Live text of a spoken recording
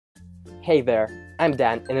Hey there, I'm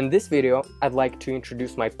Dan, and in this video I'd like to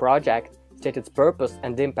introduce my project, state its purpose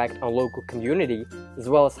and impact on local community, as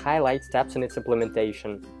well as highlight steps in its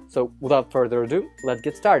implementation. So without further ado, let's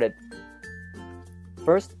get started.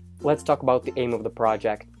 First, let's talk about the aim of the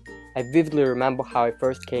project. I vividly remember how I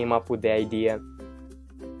first came up with the idea.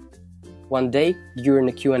 One day, during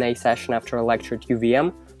a Q&A session after a lecture at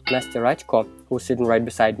UVM, Nastya Radko, who was sitting right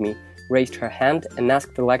beside me, raised her hand and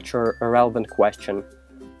asked the lecturer a relevant question.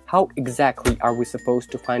 How exactly are we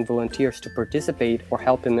supposed to find volunteers to participate or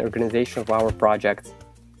help in the organization of our projects?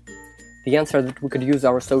 The answer that we could use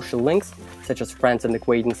our social links, such as friends and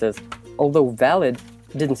acquaintances, although valid,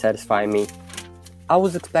 didn't satisfy me. I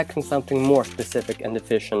was expecting something more specific and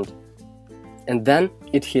efficient. And then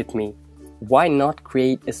it hit me. Why not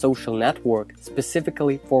create a social network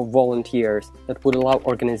specifically for volunteers that would allow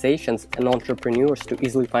organizations and entrepreneurs to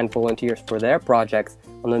easily find volunteers for their projects,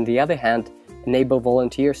 and on the other hand, enable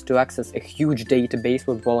volunteers to access a huge database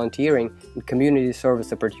with volunteering and community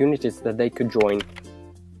service opportunities that they could join.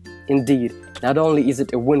 Indeed, not only is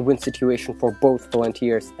it a win-win situation for both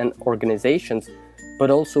volunteers and organizations,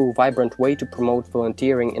 but also a vibrant way to promote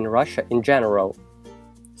volunteering in Russia in general.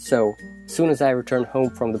 So, as soon as I returned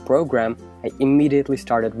home from the program, I immediately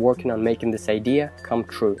started working on making this idea come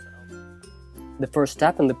true. The first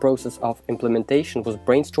step in the process of implementation was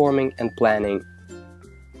brainstorming and planning.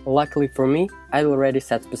 Luckily for me, I already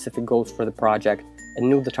set specific goals for the project and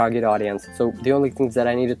knew the target audience, so the only things that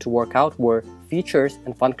I needed to work out were features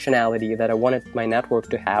and functionality that I wanted my network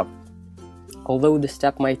to have. Although this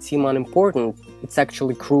step might seem unimportant, it's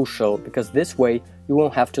actually crucial, because this way you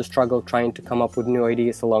won't have to struggle trying to come up with new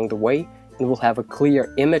ideas along the way, and will have a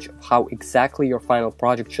clear image of how exactly your final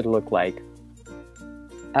project should look like.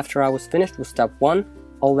 After I was finished with step 1,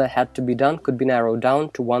 all that had to be done could be narrowed down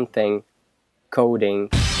to one thing: coding.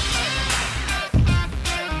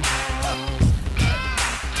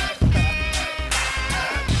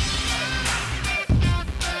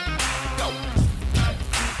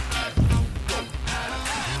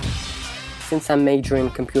 Since I'm majoring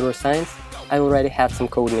in computer science, I already had some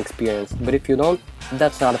coding experience, but if you don't,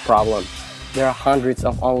 that's not a problem. There are hundreds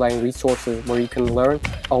of online resources where you can learn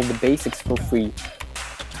all the basics for free.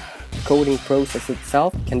 The coding process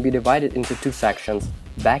itself can be divided into two sections: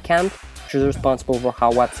 backend, which is responsible for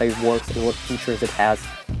how a website works and what features it has,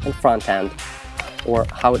 and frontend, or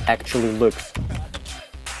how it actually looks.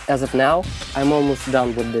 As of now, I'm almost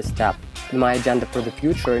done with this step. My agenda for the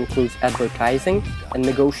future includes advertising and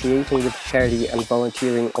negotiating with charity and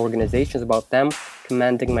volunteering organizations about them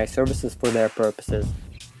commanding my services for their purposes.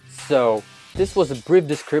 So, this was a brief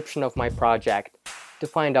description of my project. To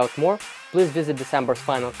find out more, please visit December's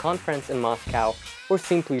final conference in Moscow or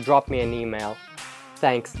simply drop me an email.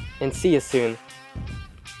 Thanks, and see you soon!